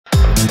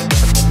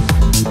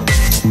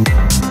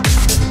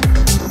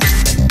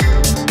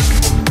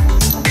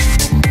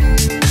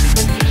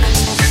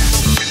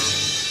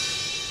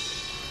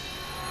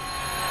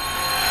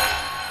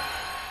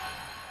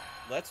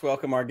let's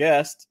welcome our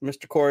guest,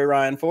 Mr. Corey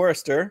Ryan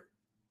Forrester.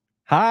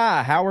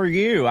 Hi, how are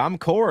you? I'm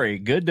Corey.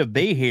 Good to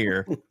be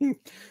here.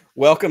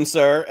 Welcome,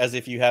 sir, as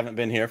if you haven't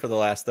been here for the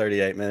last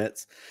 38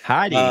 minutes.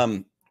 Heidi.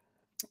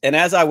 And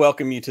as I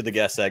welcome you to the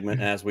guest segment,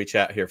 and as we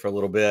chat here for a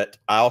little bit,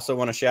 I also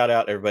want to shout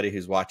out everybody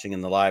who's watching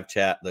in the live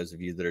chat, those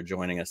of you that are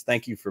joining us.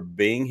 Thank you for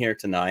being here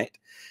tonight.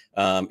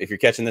 If you're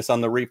catching this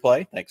on the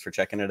replay, thanks for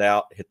checking it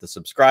out. Hit the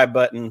subscribe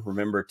button.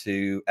 Remember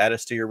to add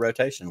us to your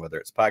rotation, whether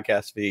it's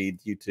podcast feed,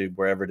 YouTube,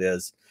 wherever it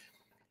is.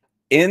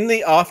 In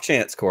the off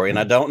chance, Corey, and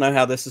I don't know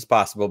how this is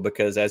possible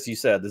because, as you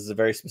said, this is a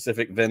very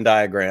specific Venn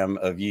diagram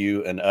of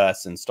you and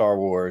us and Star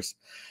Wars.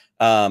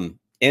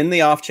 In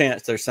the off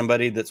chance there's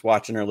somebody that's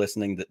watching or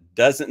listening that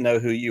doesn't know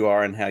who you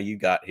are and how you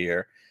got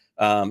here,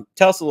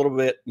 tell us a little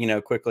bit,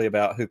 quickly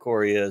about who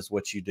Corey is,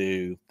 what you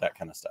do, that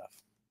kind of stuff.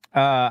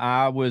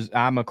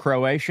 I'm a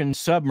Croatian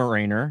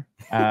submariner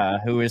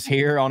who is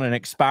here on an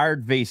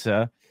expired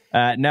visa.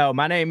 No,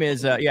 my name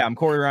is, I'm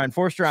Corey Ryan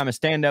Forrester. I'm a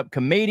stand-up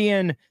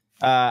comedian.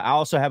 I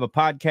also have a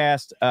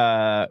podcast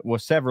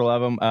with several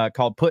of them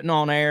called Putting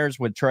on Airs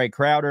with Trey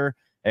Crowder.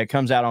 It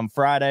comes out on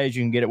Fridays.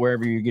 You can get it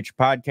wherever you get your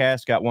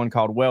podcast. Got one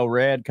called Well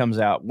Read, comes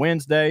out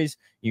Wednesdays.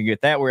 You can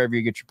get that wherever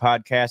you get your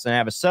podcast. And I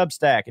have a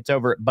Substack. It's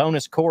over at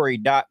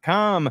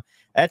bonuscorey.com.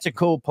 That's a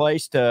cool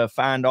place to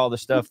find all the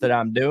stuff that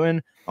I'm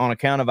doing on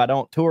account of I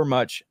don't tour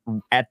much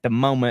at the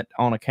moment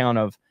on account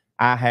of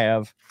I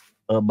have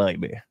a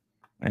baby.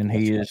 And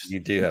he is. You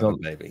do have a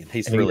baby.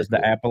 He's really cool.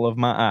 The apple of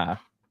my eye.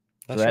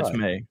 That's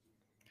me.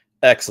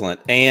 Excellent.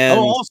 And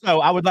also,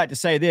 I would like to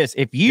say this.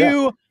 If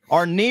you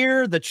are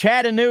near the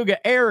Chattanooga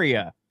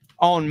area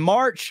on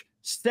March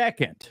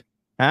 2nd,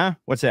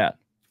 what's that?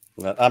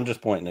 Well, I'm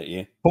just pointing at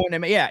you. Pointing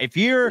at me. Yeah. If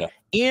you're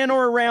in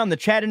or around the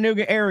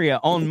Chattanooga area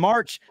on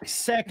March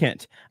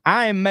 2nd,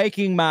 I am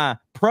making my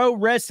pro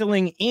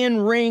wrestling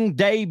in-ring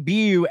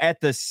debut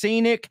at the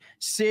Scenic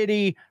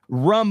City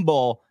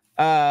Rumble.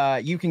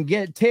 You can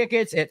get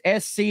tickets at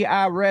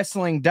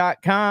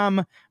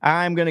scIwrestling.com.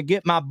 I'm going to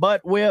get my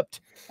butt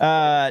whipped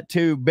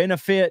to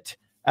benefit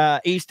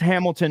East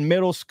Hamilton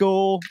Middle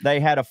School. They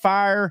had a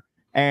fire,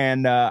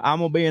 and I'm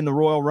going to be in the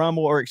Royal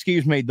Rumble, or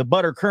excuse me, the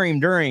Buttercream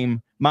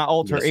Dream. My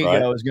alter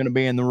ego is going to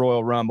be in the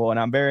Royal Rumble, and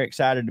I'm very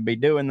excited to be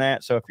doing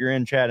that. So if you're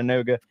in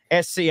Chattanooga,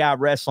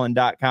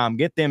 scIwrestling.com.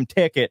 Get them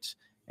tickets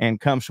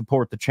and come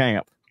support the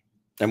champ.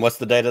 And what's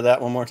the date of that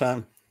one more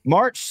time?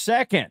 March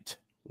 2nd.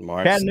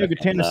 Chattanooga,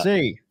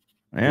 Tennessee.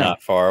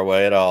 Not far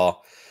away at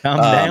all. Come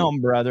down,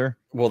 brother.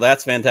 Well,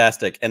 that's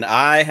fantastic. And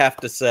I have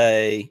to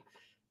say,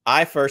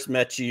 I first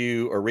met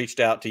you or reached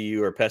out to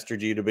you or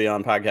pestered you to be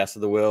on Podcast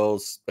of the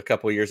Wills a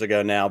couple of years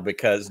ago now,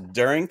 because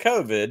during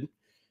COVID,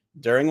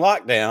 during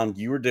lockdown,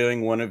 you were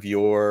doing one of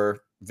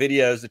your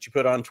videos that you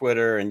put on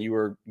Twitter, and you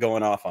were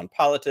going off on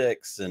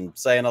politics and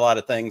saying a lot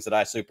of things that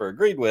I super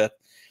agreed with.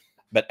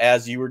 But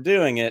as you were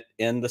doing it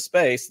in the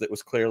space that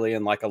was clearly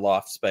in like a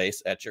loft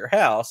space at your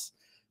house,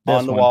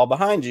 on the wall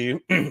behind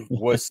you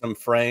was some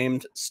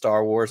framed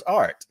Star Wars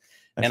art.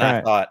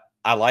 I thought,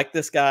 I like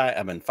this guy.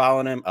 I've been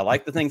following him. I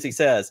like the things he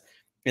says.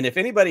 And if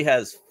anybody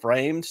has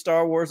framed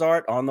Star Wars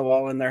art on the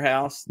wall in their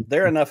house,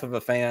 they're enough of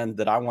a fan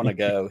that I want to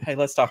go, hey,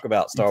 let's talk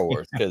about Star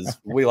Wars because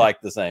we like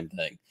the same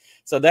thing.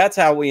 So that's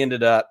how we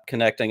ended up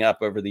connecting up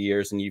over the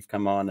years. And you've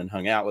come on and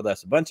hung out with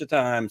us a bunch of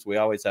times. We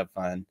always have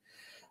fun.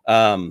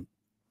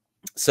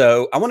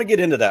 So I want to get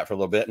into that for a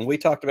little bit. And we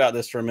talked about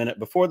this for a minute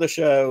before the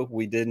show.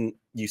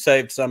 You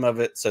saved some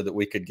of it so that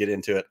we could get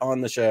into it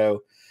on the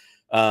show.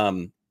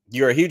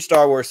 You're a huge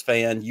Star Wars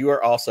fan. You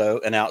are also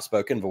an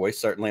outspoken voice,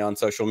 certainly on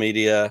social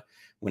media,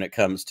 when it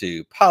comes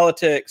to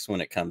politics,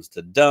 when it comes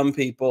to dumb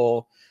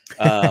people.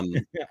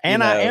 And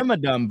I am a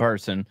dumb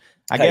person.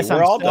 I guess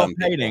we're all dumb.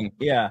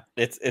 Yeah.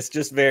 It's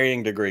just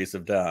varying degrees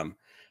of dumb.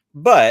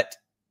 But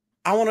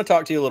I want to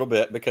talk to you a little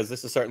bit because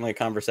this is certainly a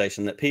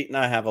conversation that Pete and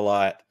I have a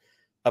lot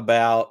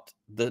about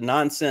the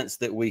nonsense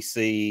that we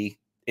see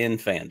in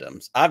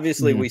fandoms.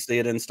 Obviously, we see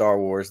it in Star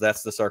Wars.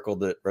 That's the circle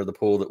or the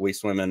pool that we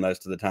swim in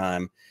most of the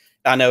time.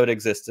 I know it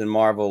exists in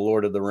Marvel,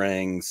 Lord of the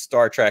Rings,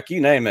 Star Trek, you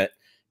name it.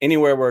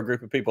 Anywhere where a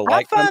group of people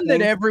like I find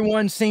that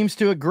everyone seems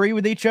to agree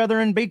with each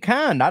other and be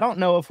kind. I don't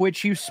know of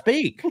which you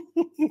speak.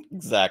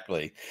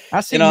 Exactly.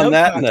 I see no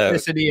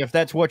toxicity if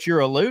that's what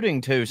you're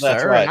alluding to, sir.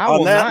 That's right.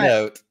 On that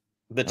note,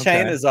 the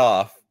chain is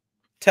off.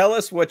 Tell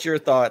us what your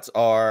thoughts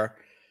are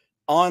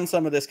on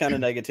some of this kind of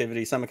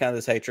negativity, some kind of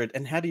this hatred,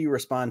 and how do you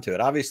respond to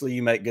it? Obviously,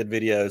 you make good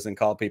videos and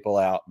call people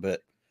out,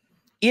 but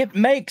it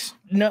makes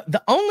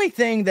the only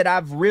thing that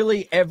I've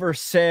really ever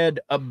said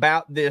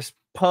about this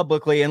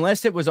publicly,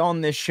 unless it was on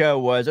this show,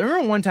 was I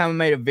remember one time I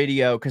made a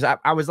video because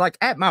I was like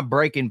at my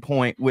breaking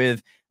point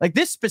with like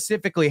this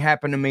specifically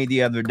happened to me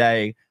the other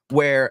day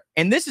where,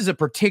 and this is a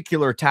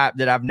particular type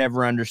that I've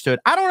never understood.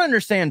 I don't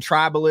understand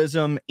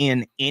tribalism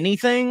in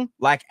anything,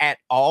 like at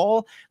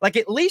all, like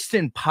at least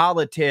in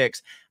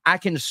politics. I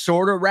can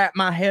sort of wrap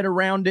my head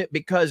around it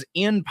because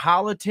in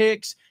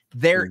politics,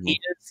 there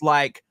is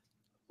like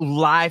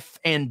life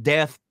and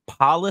death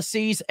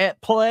policies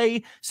at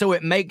play. So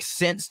it makes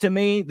sense to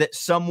me that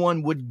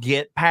someone would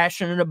get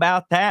passionate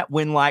about that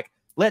when like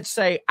let's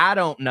say, I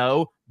don't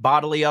know,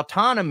 bodily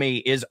autonomy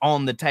is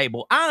on the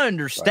table. I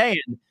understand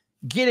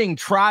getting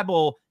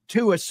tribal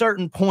to a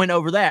certain point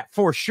over that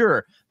for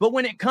sure. But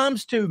when it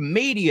comes to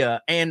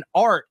media and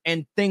art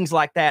and things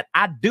like that,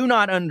 I do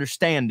not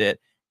understand it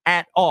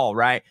at all,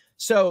 right?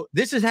 So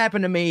this has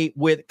happened to me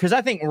because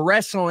I think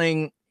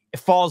wrestling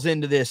falls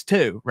into this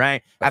too,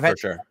 right? I've had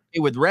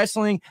with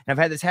wrestling, and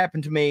I've had this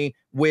happen to me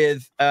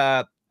with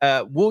we're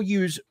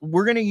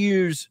going to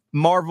use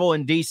Marvel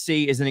and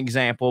DC as an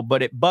example,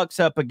 but it bucks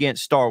up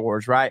against Star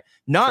Wars, right?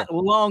 Not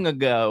long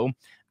ago,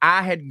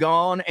 I had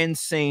gone and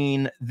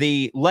seen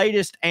the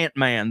latest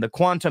Ant-Man, the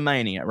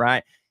Quantumania,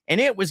 right?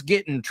 And it was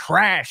getting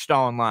trashed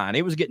online.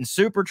 It was getting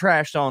super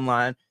trashed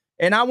online.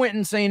 And I went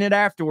and seen it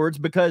afterwards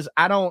because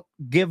I don't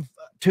give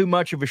too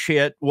much of a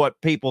shit what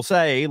people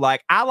say.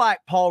 Like, I like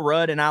Paul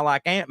Rudd and I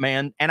like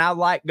Ant-Man and I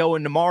like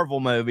going to Marvel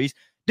movies.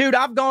 Dude,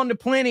 I've gone to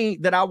plenty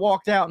that I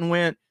walked out and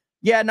went,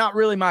 yeah, not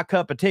really my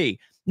cup of tea.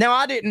 Now,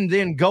 I didn't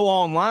then go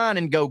online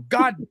and go,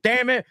 God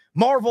damn it,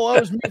 Marvel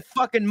owes me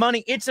fucking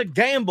money. It's a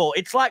gamble.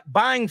 It's like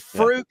buying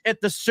fruit at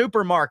the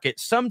supermarket.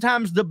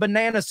 Sometimes the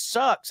banana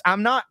sucks.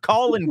 I'm not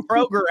calling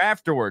Kroger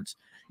afterwards.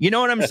 You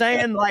know what I'm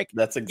saying? Like,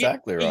 that's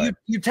exactly right.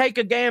 You take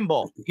a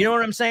gamble. You know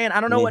what I'm saying?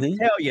 I don't know what to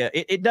tell you.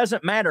 It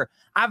doesn't matter.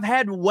 I've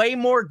had way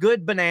more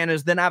good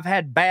bananas than I've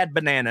had bad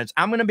bananas.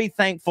 I'm going to be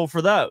thankful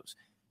for those.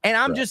 And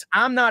I'm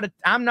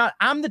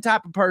the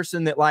type of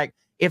person that, like,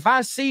 if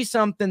I see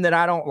something that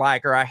I don't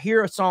like, or I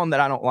hear a song that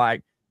I don't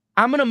like,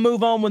 I'm going to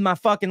move on with my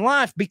fucking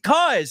life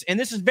because, and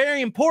this is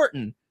very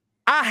important,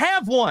 I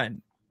have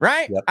one,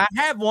 right? I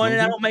have one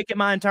and I don't make it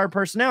my entire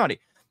personality.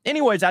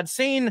 Anyways, I'd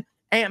seen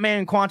Ant-Man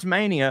and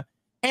Quantumania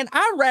and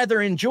I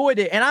rather enjoyed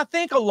it. And I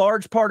think a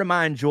large part of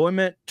my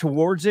enjoyment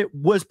towards it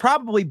was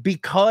probably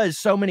because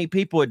so many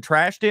people had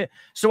trashed it.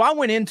 So I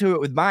went into it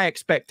with my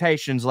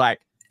expectations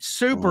like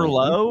super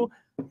low.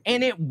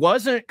 And it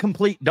wasn't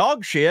complete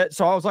dog shit.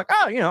 So I was like,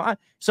 oh, you know,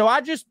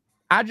 I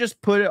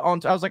just put it on.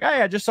 I was like,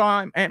 hey, I just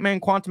saw Ant-Man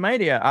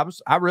Quantumania.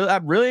 I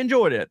really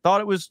enjoyed it. Thought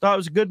it was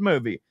a good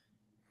movie.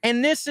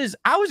 And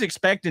I was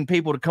expecting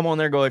people to come on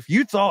there and go, if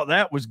you thought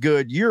that was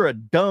good, you're a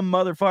dumb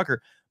motherfucker.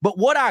 But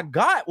what I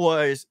got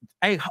was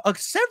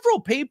several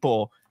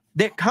people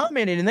that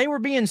commented and they were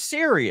being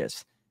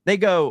serious. They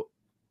go,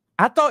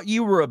 I thought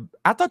you were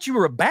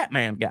a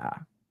Batman guy.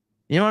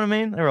 You know what I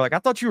mean? They were like, I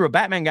thought you were a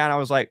Batman guy. And I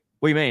was like,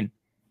 what do you mean?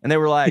 And they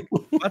were like,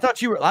 I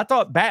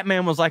thought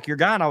Batman was like your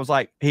guy. And I was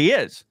like, he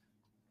is.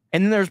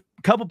 And then there's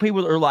a couple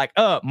people that are like,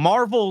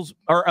 Marvel's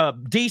or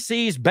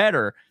DC's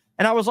better.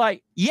 And I was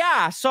like, yeah,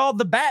 I saw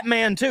the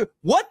Batman too.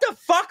 What the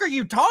fuck are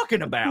you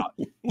talking about?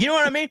 You know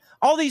what I mean?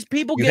 All these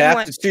people you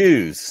have to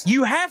choose.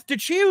 You have to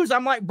choose.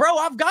 I'm like, bro,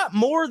 I've got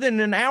more than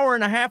an hour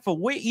and a half a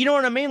week. You know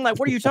what I mean? Like,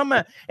 what are you talking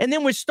about? And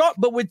then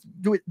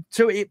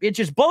so it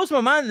just blows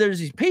my mind that there's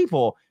these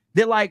people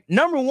that, like,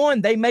 number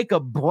one, they make a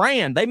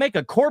brand, they make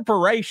a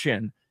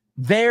corporation,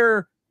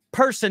 their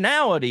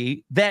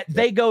personality that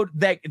they go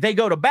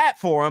to bat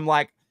for them.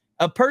 Like,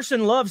 a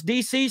person loves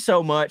DC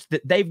so much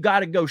that they've got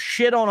to go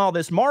shit on all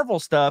this Marvel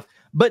stuff.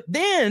 But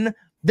then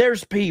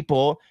there's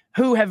people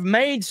who have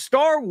made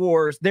Star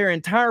Wars their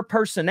entire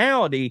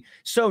personality.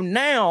 So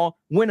now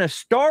when a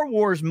Star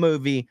Wars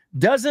movie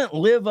doesn't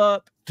live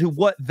up to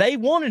what they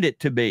wanted it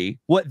to be,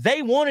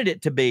 they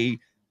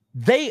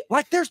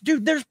like, there's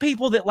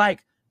people that, like,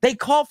 they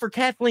call for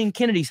Kathleen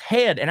Kennedy's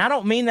head. And I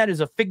don't mean that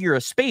as a figure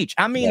of speech.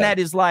 I mean that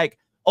is like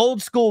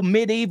old school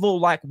medieval,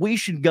 like, we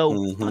should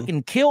go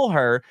fucking kill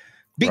her.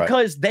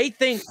 Because they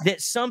think that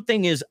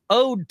something is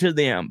owed to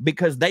them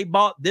because they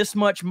bought this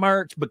much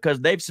merch, because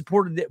they've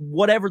supported it,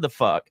 whatever the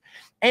fuck.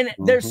 And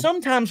there's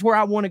sometimes where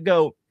I want to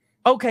go,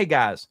 okay,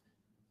 guys,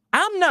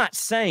 I'm not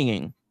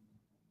saying,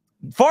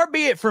 far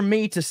be it from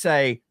me to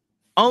say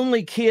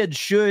only kids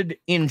should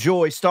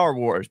enjoy Star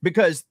Wars,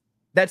 because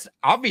that's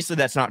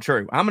not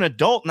true. I'm an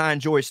adult and I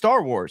enjoy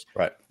Star Wars.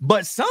 Right.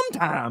 But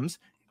sometimes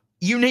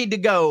you need to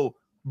go,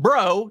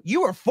 bro,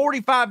 you are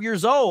 45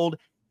 years old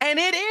and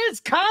it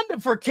is kind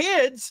of for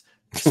kids.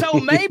 So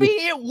maybe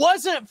it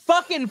wasn't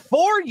fucking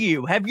for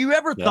you. Have you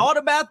ever thought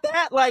about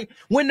that? Like,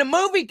 when the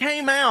movie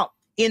came out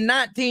in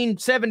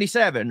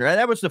 1977, right?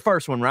 That was the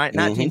first one, right?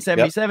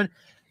 1977.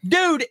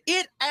 Dude,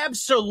 it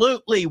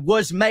absolutely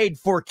was made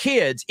for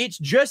kids. It's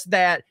just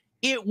that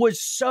it was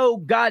so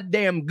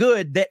goddamn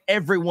good that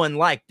everyone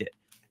liked it.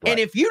 And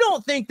if you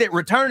don't think that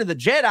Return of the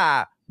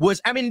Jedi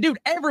was, I mean, dude,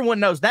 everyone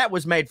knows that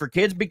was made for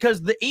kids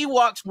because the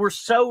Ewoks were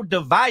so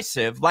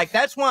divisive. Like,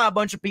 that's why a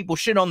bunch of people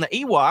shit on the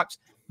Ewoks,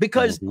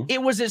 because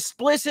it was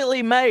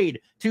explicitly made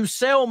to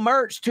sell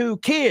merch to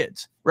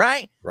kids,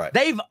 right?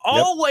 They've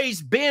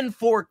always been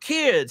for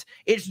kids.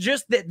 It's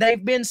just that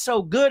they've been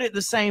so good at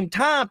the same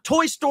time.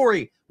 Toy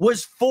Story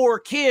was for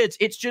kids.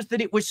 It's just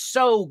that it was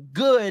so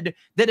good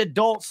that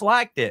adults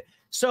liked it.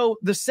 So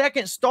the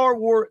second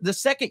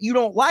you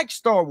don't like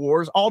Star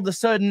Wars, all of a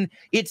sudden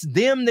it's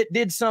them that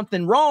did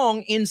something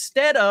wrong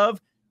instead of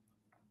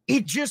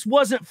it just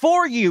wasn't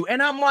for you.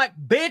 And I'm like,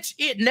 bitch,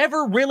 it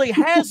never really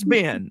has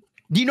been.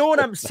 Do you know what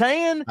I'm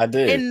saying? I do.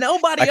 And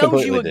nobody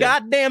owes you a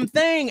goddamn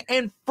thing.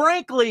 And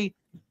frankly,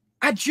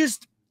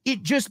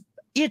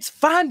 it's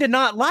fine to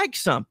not like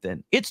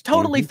something. It's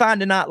totally fine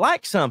to not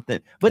like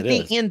something. But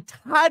the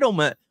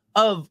entitlement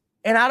of,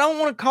 and I don't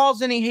want to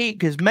cause any heat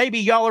because maybe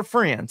y'all are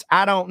friends.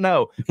 I don't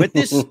know. But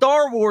this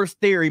Star Wars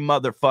theory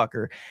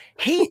motherfucker,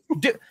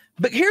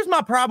 but here's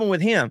my problem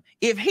with him.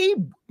 If he,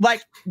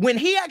 like, when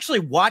he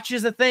actually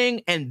watches a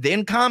thing and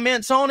then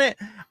comments on it,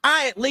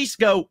 I at least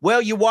go,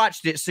 well, you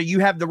watched it, so you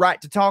have the right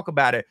to talk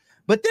about it.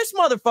 But this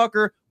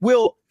motherfucker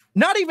will,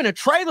 not even a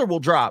trailer will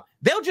drop.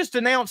 They'll just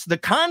announce the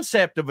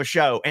concept of a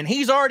show, and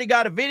he's already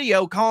got a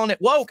video calling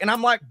it woke. And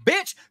I'm like,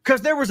 bitch,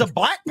 because there was a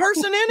black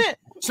person in it,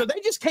 so they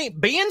just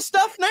can't be in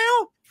stuff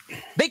now.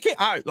 They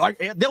can't.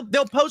 Like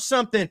they'll post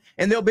something,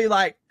 and they'll be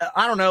like,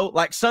 I don't know,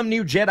 like some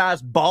new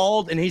Jedi's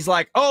bald, and he's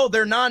like, oh,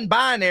 they're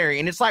non-binary,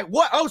 and it's like,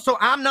 what? Oh, so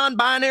I'm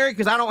non-binary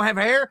because I don't have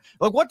hair?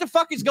 Like, what the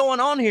fuck is going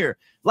on here?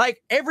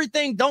 Like,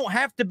 everything don't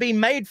have to be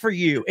made for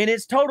you, and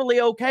it's totally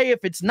okay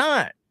if it's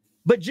not.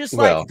 But just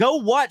like, go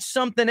watch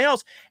something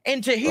else.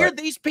 And to hear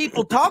these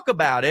people talk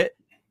about it,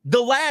 the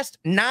last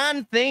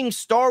 9 things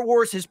Star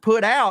Wars has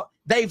put out,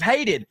 they've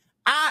hated.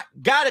 I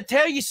gotta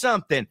tell you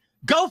something.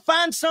 Go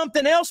find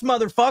something else,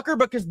 motherfucker,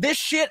 because this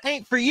shit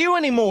ain't for you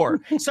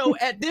anymore. So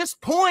at this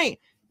point,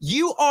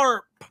 you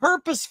are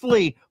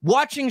purposefully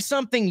watching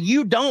something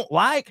you don't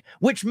like,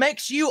 which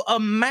makes you a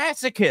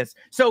masochist.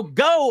 So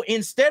go,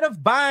 instead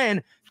of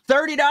buying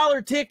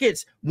 $30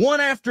 tickets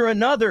one after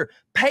another,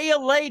 pay a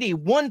lady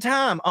one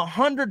time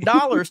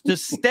 $100 to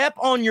step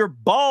on your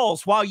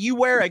balls while you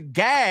wear a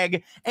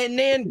gag, and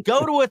then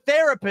go to a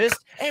therapist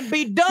and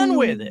be done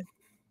with it.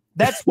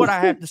 That's what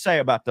I have to say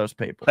about those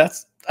people.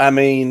 I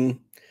mean,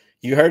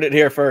 you heard it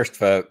here first,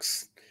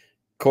 folks.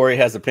 Corey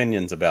has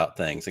opinions about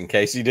things. In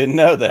case you didn't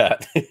know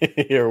that,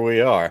 here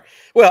we are.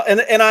 Well,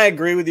 and I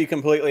agree with you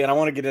completely. And I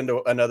want to get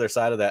into another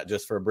side of that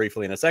just for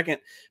briefly in a second.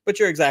 But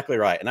you're exactly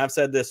right. And I've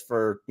said this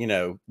for,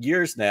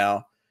 years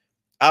now.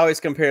 I always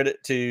compared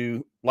it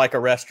to like a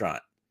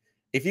restaurant.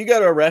 If you go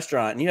to a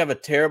restaurant and you have a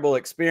terrible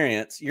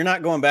experience, you're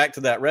not going back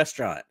to that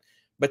restaurant.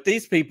 But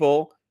these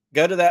people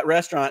go to that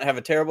restaurant, have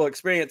a terrible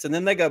experience, and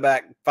then they go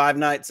back 5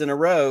 nights in a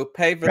row,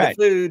 pay for the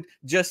food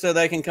just so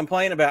they can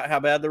complain about how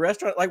bad the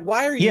restaurant. Like,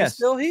 why are you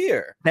still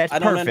here? That's I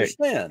don't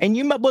understand. And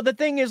well, the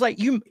thing is, like,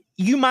 you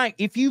might,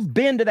 if you've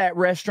been to that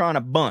restaurant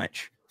a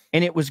bunch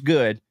and it was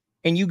good,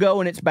 and you go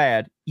and it's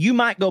bad, you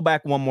might go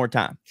back one more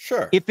time.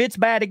 Sure. If it's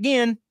bad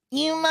again,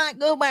 you might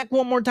go back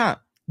one more time.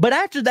 But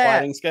after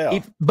that,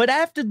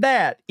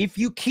 if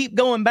you keep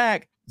going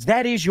back,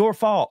 that is your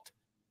fault.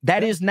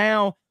 That is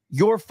now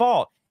your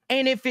fault.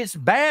 And if it's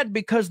bad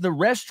because the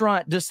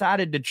restaurant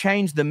decided to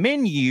change the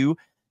menu,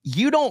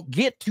 you don't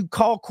get to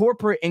call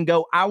corporate and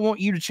go, I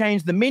want you to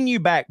change the menu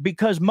back,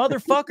 because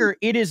motherfucker,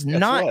 it is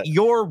not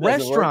your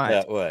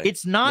restaurant.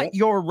 It's not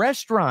your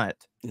restaurant.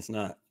 It's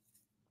not.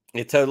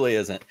 It totally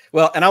isn't.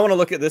 Well, and I want to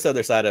look at this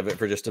other side of it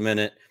for just a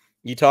minute.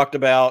 You talked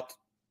about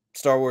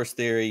Star Wars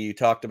theory. You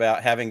talked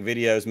about having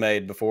videos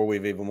made before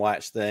we've even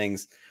watched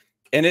things.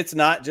 And it's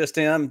not just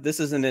him. This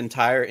is an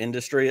entire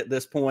industry at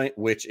this point,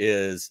 which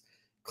is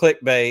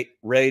clickbait,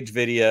 rage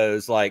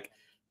videos, like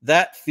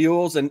that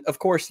fuels. And of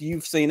course,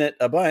 you've seen it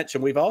a bunch,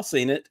 and we've all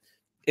seen it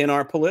in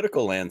our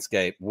political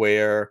landscape,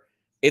 where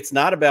it's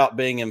not about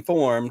being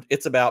informed.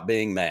 It's about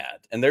being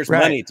mad. And there's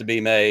money to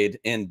be made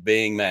in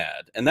being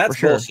mad. And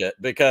that's bullshit,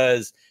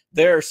 because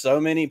there are so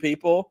many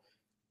people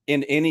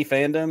in any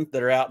fandom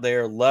that are out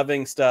there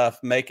loving stuff,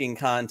 making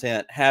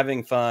content,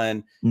 having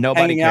fun,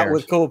 hanging out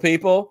with cool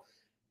people.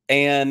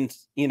 And,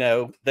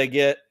 they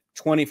get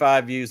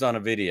 25 views on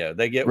a video.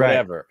 They get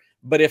whatever.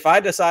 But if I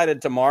decided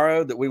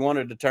tomorrow that we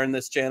wanted to turn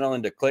this channel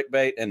into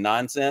clickbait and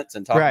nonsense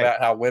and talk about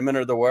how women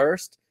are the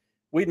worst,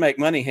 we'd make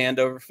money hand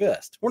over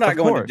fist. We're not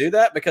going to do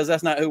that, because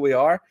that's not who we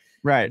are.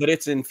 Right. But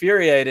it's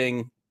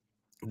infuriating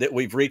that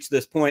we've reached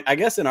this point, I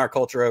guess, in our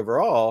culture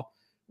overall,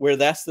 where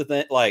that's the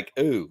thing. Like,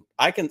 ooh,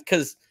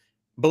 because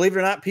believe it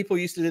or not, people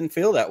used to didn't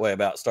feel that way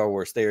about Star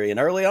Wars theory. And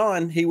early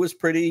on, he was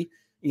pretty,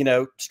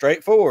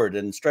 straightforward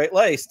and straight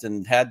laced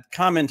and had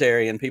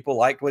commentary, and people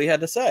liked what he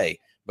had to say.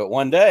 But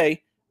one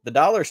day, the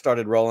dollar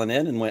started rolling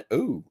in and went,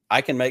 ooh,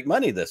 I can make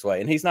money this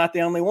way. And he's not the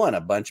only one.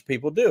 A bunch of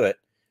people do it.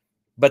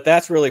 But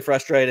that's really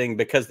frustrating,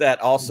 because that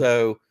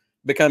also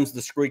becomes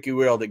the squeaky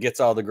wheel that gets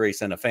all the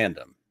grease in a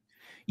fandom.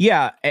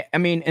 Yeah. I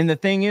mean, and the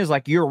thing is,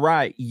 like, you're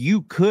right.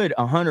 You could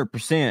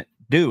 100%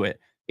 do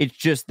it. It's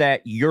just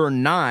that you're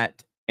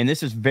not. And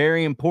this is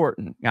very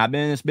important. I've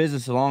been in this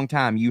business a long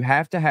time. You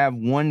have to have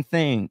one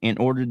thing in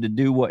order to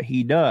do what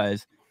he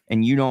does,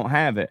 and you don't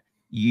have it.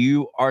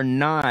 You are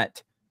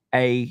not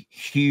a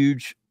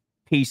huge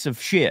piece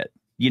of shit.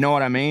 You know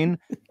what I mean?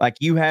 Like,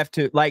 you have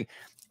to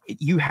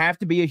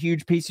be a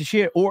huge piece of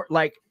shit, or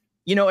like,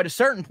 at a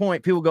certain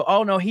point, people go,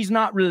 oh no, he's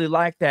not really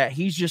like that.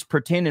 He's just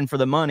pretending for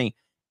the money.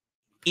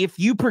 If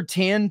you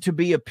pretend to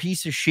be a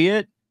piece of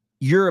shit,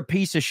 you're a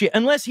piece of shit.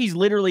 Unless he's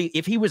literally,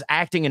 if he was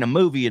acting in a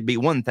movie, it'd be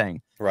one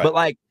thing. Right. But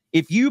like,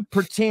 if you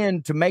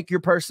pretend to make your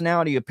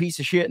personality a piece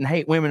of shit and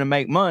hate women and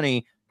make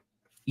money,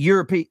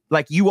 you're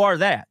like, you are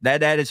that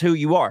is who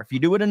you are. If you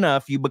do it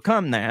enough, you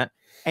become that.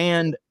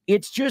 And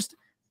it's just,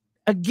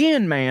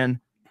 again, man,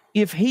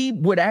 if he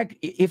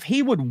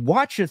would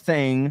watch a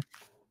thing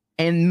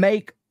and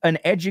make an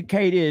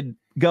educated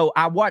go,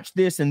 I watched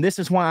this and this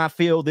is why I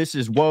feel this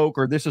is woke,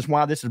 or this is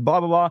why this is blah,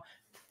 blah, blah,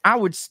 I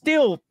would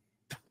still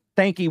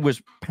think he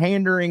was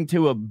pandering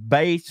to a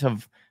base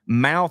of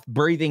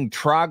mouth-breathing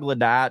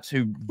troglodytes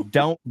who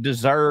don't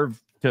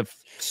deserve to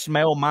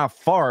smell my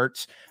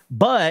farts.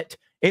 But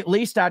at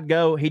least I'd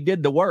go, he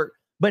did the work.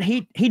 But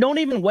he don't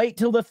even wait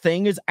till the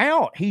thing is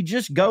out. He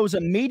just goes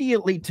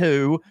immediately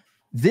to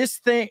this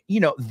thing. You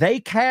know, they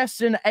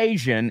cast an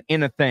Asian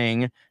in a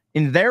thing,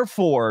 and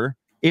therefore,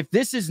 if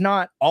this is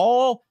not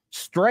all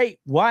straight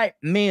white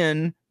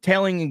men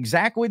telling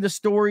exactly the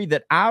story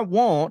that I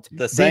want,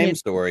 the same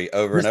story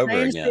over and over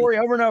again,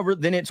 over and over,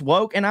 then it's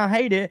woke and I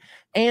hate it.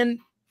 And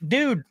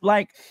dude,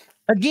 like,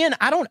 again,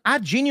 I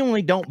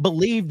genuinely don't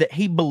believe that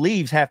he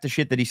believes half the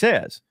shit that he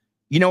says.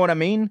 You know what I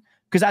mean?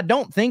 Because I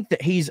don't think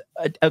that he's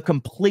a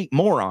complete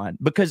moron,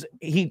 because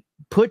he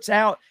puts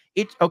out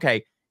it's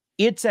okay.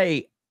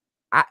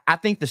 I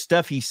think the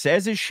stuff he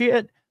says is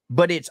shit,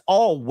 but it's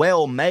all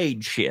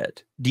well-made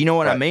shit. Do you know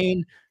what I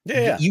mean?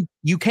 Yeah.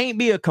 You can't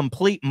be a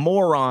complete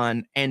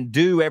moron and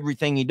do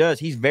everything he does.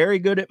 He's very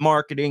good at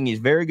marketing. He's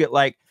very good.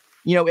 Like,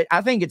 you know,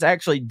 I think it's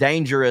actually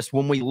dangerous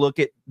when we look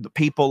at the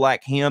people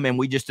like him and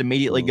we just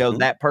immediately go,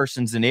 that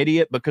person's an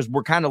idiot, because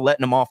we're kind of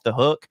letting them off the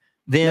hook.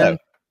 Then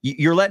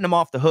you're letting them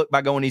off the hook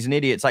by going, he's an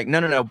idiot. It's like,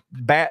 no.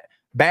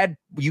 Bad.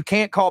 You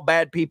can't call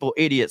bad people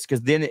idiots,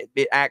 because then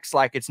it acts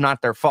like it's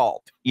not their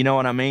fault. You know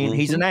what I mean?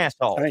 He's an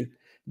asshole. I mean,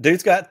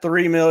 dude's got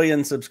 3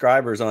 million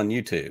subscribers on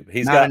YouTube.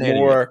 He's got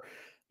more,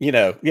 you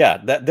know,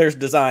 there's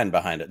design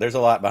behind it. There's a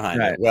lot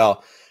behind it.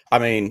 Well, I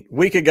mean,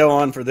 we could go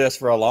on for this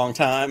for a long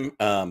time.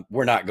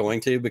 We're not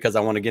going to, because I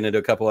want to get into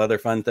a couple other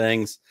fun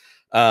things.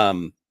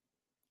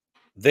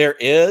 There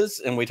is,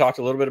 and we talked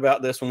a little bit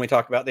about this when we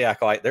talked about the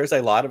Acolyte, there's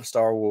a lot of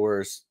Star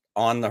Wars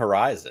on the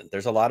horizon.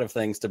 There's a lot of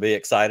things to be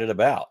excited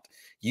about.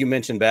 You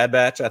mentioned Bad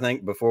Batch, I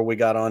think, before we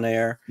got on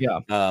air. Yeah.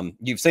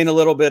 You've seen a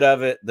little bit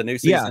of it. The new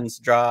season's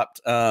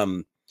dropped.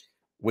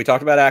 We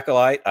talked about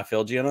Acolyte. I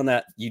filled you in on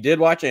that. You did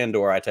watch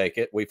Andor, I take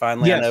it. We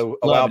finally, I know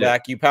a while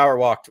back, you power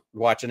walked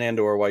watching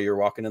Andor while you were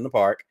walking in the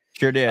park.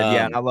 Sure did.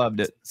 Yeah, I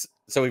loved it.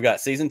 So we've got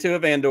season 2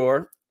 of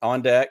Andor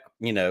on deck,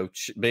 you know,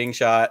 being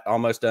shot,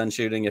 almost done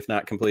shooting, if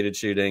not completed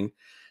shooting.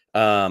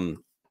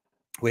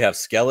 We have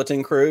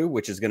Skeleton Crew,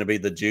 which is going to be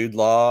the Jude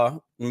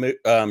Law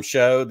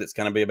show that's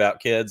going to be about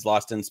kids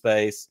lost in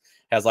space.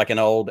 Has like an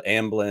old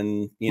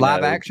Amblin,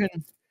 live action?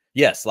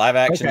 Yes, live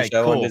action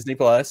show on Disney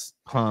Plus.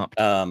 Pumped.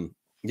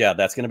 Yeah,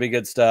 that's going to be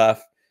good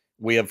stuff.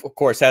 We have, of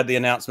course, had the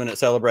announcement at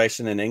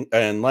Celebration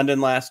in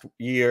London last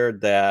year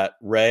that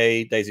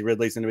Daisy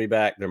Ridley's going to be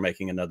back. They're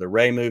making another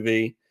Rey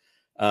movie.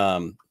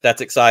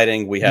 That's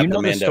exciting. We have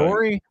the Mando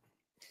story.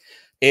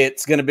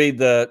 It's going to be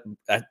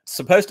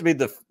supposed to be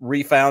the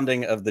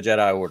refounding of the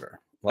Jedi Order.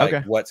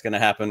 Like what's going to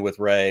happen with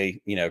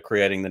Rey, you know,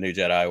 creating the new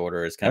Jedi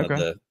Order is kind of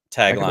the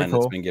tagline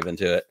that's been given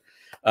to it.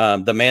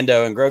 The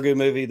Mando and Grogu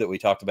movie that we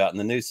talked about in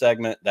the news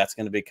segment, that's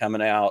going to be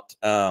coming out.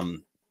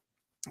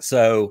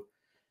 So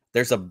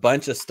there's a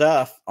bunch of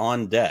stuff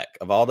on deck.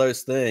 Of all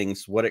those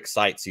things, what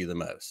excites you the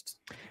most?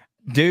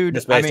 Dude,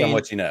 just based on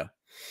what you know.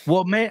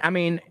 Well, man, I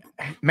mean,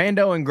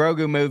 Mando and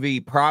Grogu movie,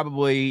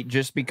 probably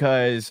just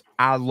because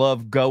I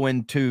love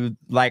going to,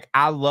 like,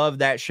 I love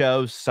that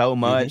show so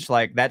much.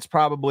 Like, that's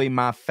probably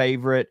my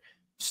favorite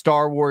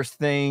Star Wars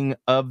thing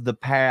of the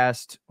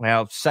past.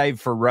 Well,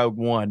 save for Rogue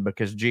One,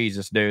 because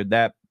Jesus, dude,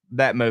 that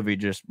movie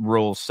just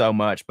rules so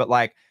much. But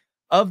like,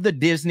 of the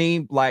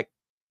Disney, like,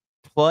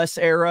 Plus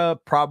era,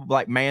 probably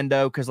like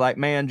Mando, because like,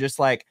 man, just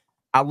like,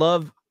 I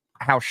love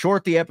how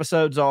short the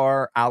episodes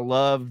are. I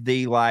love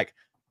the like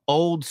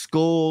old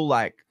school,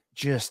 like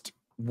just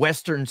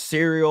Western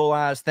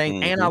serialized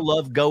thing. And I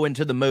love going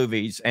to the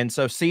movies. And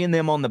so seeing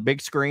them on the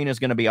big screen is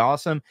going to be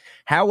awesome.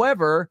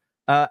 However,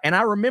 and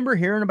I remember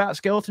hearing about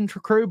Skeleton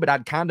Crew, but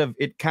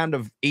it kind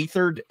of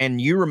ethered,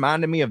 and you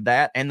reminded me of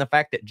that. And the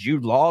fact that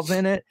Jude Law's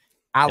in it.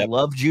 I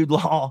love Jude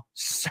Law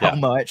so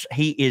much.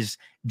 He is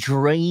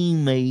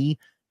dreamy.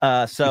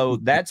 So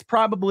that's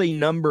probably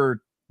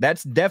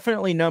that's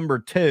definitely number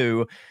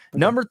 2.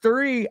 Number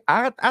 3,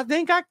 I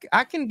think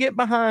I can get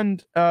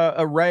behind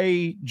a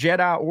Rey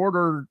Jedi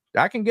Order.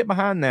 I can get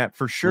behind that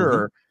for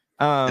sure.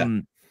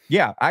 And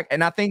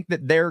I think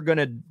that they're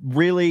gonna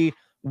really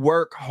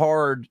work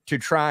hard to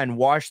try and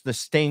wash the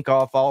stink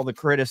off all the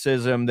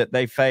criticism that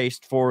they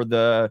faced for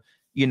the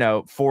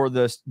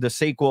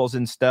sequels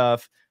and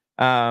stuff.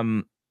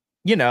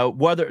 You know,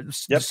 whether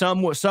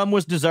some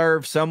was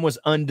deserved, some was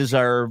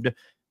undeserved.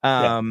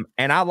 And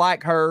I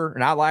like her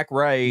and I like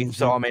Rey.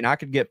 So, I mean, I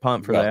could get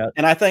pumped for that.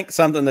 And I think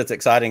something that's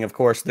exciting, of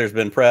course, there's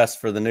been press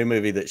for the new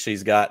movie that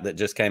she's got that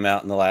just came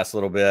out in the last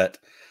little bit.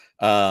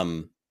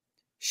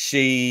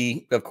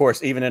 She, of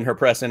course, even in her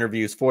press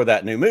interviews for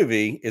that new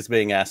movie, is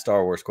being asked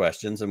Star Wars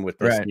questions. And with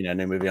this,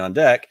 new movie on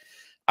deck,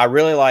 I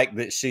really like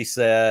that she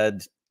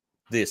said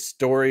this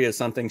story is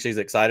something she's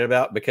excited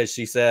about, because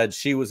she said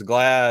she was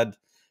glad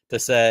to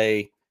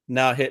say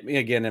now hit me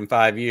again in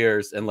 5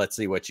 years and let's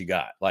see what you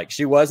got. Like,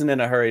 she wasn't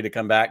in a hurry to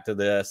come back to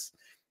this.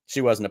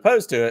 She wasn't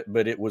opposed to it,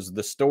 but it was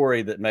the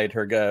story that made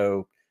her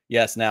go,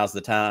 yes, now's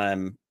the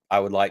time. I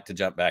would like to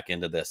jump back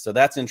into this. So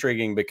that's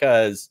intriguing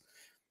because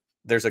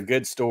there's a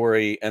good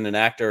story and an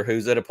actor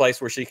who's at a place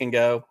where she can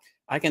go,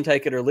 I can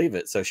take it or leave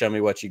it. So show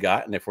me what you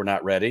got. And if we're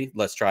not ready,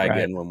 let's try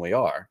again when we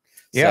are.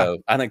 Yeah. So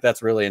I think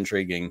that's really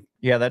intriguing.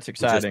 Yeah, that's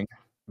exciting.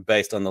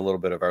 Based on the little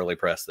bit of early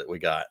press that we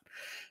got.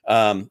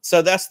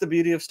 So that's the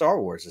beauty of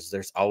Star Wars, is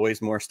there's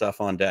always more stuff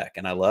on deck.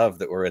 And I love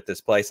that we're at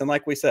this place. And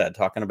like we said,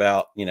 talking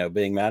about, you know,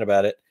 being mad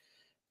about it.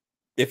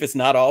 If it's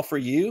not all for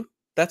you,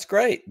 that's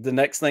great. The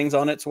next thing's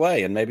on its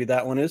way. And maybe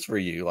that one is for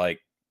you. Like,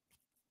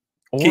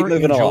 keep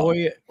moving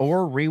along.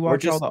 Or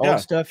rewatch all the old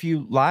stuff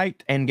you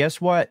liked. And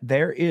guess what?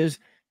 There is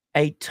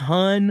a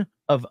ton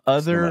of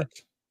other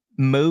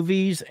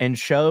movies and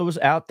shows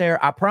out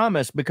there. I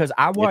promise, because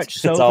I watch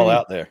it's all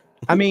out there.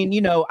 I mean, you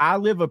know, I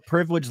live a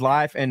privileged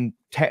life, and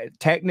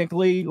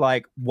technically,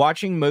 like,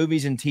 watching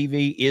movies and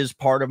TV is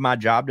part of my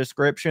job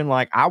description.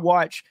 Like,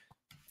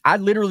 I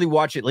literally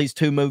watch at least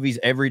 2 movies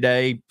every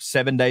day,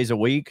 7 days a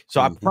week. So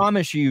I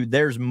promise you,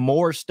 there's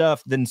more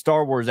stuff than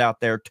Star Wars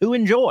out there to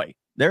enjoy.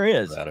 There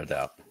is. Without a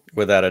doubt.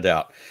 Without a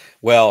doubt.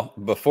 Well,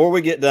 before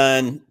we get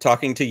done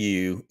talking to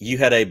you, you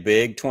had a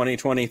big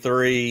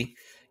 2023.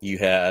 You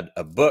had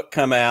a book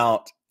come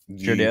out.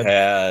 Sure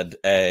did.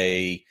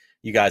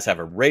 You guys have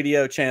a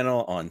radio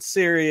channel on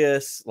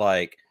Sirius.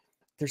 Like,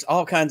 there's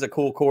all kinds of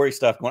cool Corey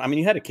stuff going on. I mean,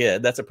 you had a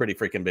kid. That's a pretty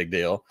freaking big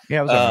deal.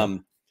 Yeah. It was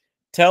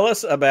tell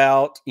us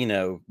about, you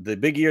know, the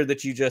big year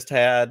that you just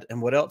had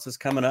and what else is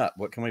coming up.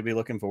 What can we be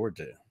looking forward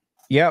to?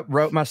 Yeah,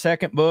 wrote my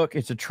second book.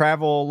 It's a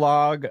travel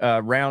log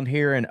around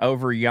here and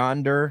over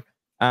yonder,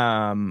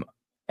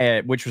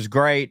 which was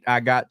great. I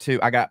got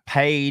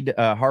paid.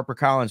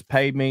 HarperCollins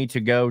paid me to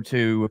go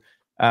to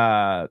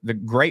the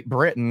Great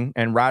Britain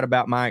and write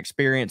about my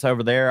experience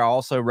over there. I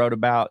also wrote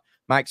about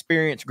my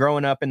experience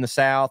growing up in the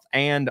South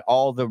and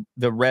all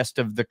the rest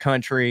of the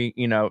country,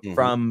 you know,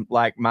 from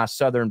like my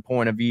Southern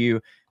point of view.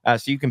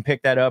 So you can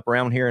pick that up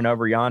around here and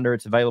over yonder.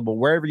 It's available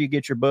wherever you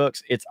get your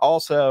books. It's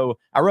also,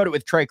 I wrote it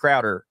with Trey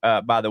Crowder,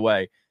 by the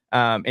way.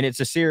 And it's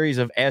a series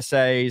of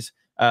essays.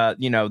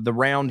 You know, the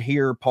round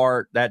here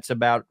part, that's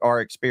about our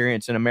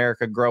experience in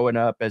America growing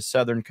up as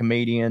Southern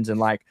comedians. And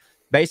like,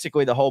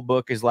 basically the whole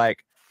book is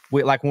like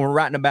when we're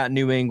writing about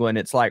New England,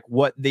 it's like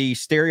what the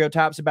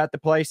stereotypes about the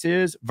place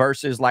is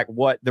versus like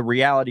what the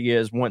reality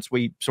is once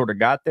we sort of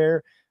got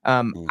there.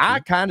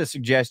 I kind of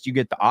suggest you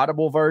get the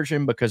Audible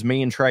version because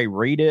me and Trey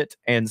read it.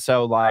 And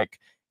so like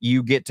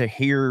you get to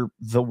hear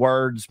the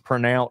words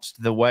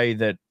pronounced the way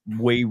that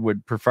we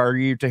would prefer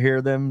you to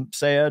hear them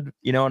said.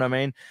 You know what I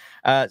mean?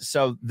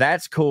 So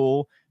that's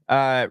cool.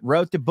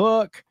 Wrote the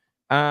book.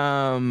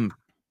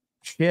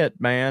 Shit,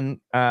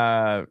 man.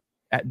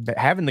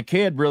 Having the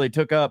kid really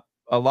took up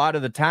a lot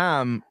of the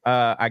time,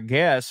 I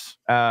guess.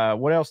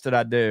 What else did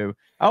I do?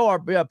 Oh, our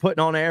putting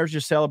on airs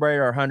just celebrated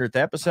our 100th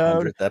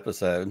episode. 100th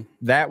episode.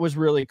 That was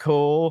really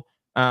cool.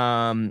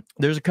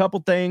 There's a couple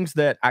things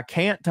that I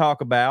can't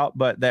talk about,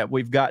 but that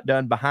we've got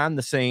done behind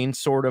the scenes,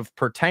 sort of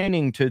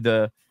pertaining to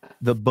the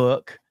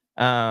book.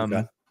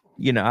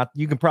 You know,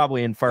 you can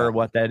probably infer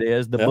what that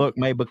is. The book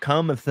may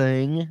become a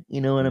thing.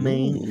 You know what I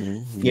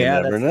mean? You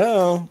never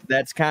know.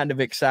 That's kind of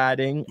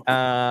exciting.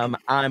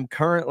 I'm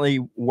currently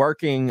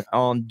working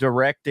on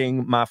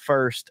directing my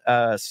first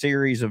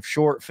series of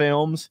short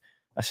films.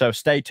 So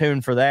stay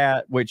tuned for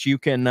that, which you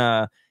can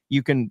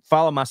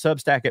follow my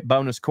Substack at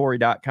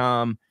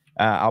bonuscorey.com.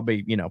 I'll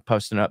be, you know,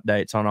 posting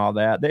updates on all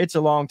that. It's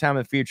a long time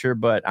in the future,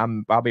 but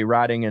I'll be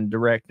writing and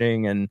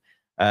directing and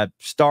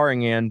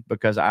starring in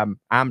because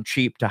I'm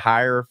cheap to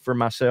hire for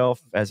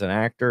myself as an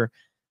actor.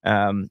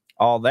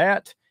 All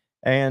that.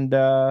 And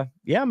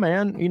yeah,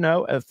 man, you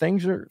know,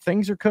 things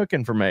are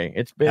cooking for me.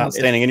 It's been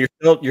outstanding. And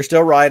you're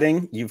still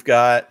writing. You've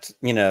got,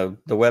 you know,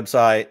 the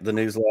website, the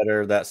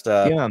newsletter, that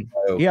stuff. Yeah.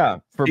 So yeah.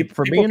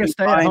 For being a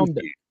stay-at-home,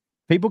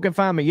 people can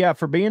find me. Yeah.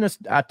 For being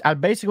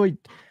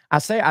I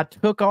say I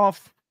took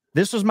off.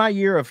 This was my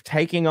year of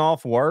taking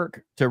off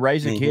work to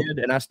raise a kid,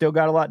 and I still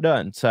got a lot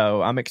done.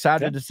 So I'm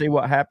excited to see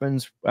what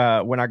happens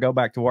when I go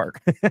back to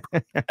work.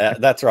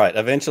 That's right.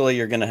 Eventually,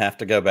 you're going to have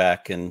to go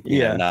back and you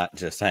know, not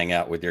just hang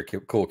out with your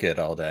cool kid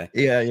all day.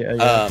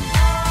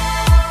 Yeah.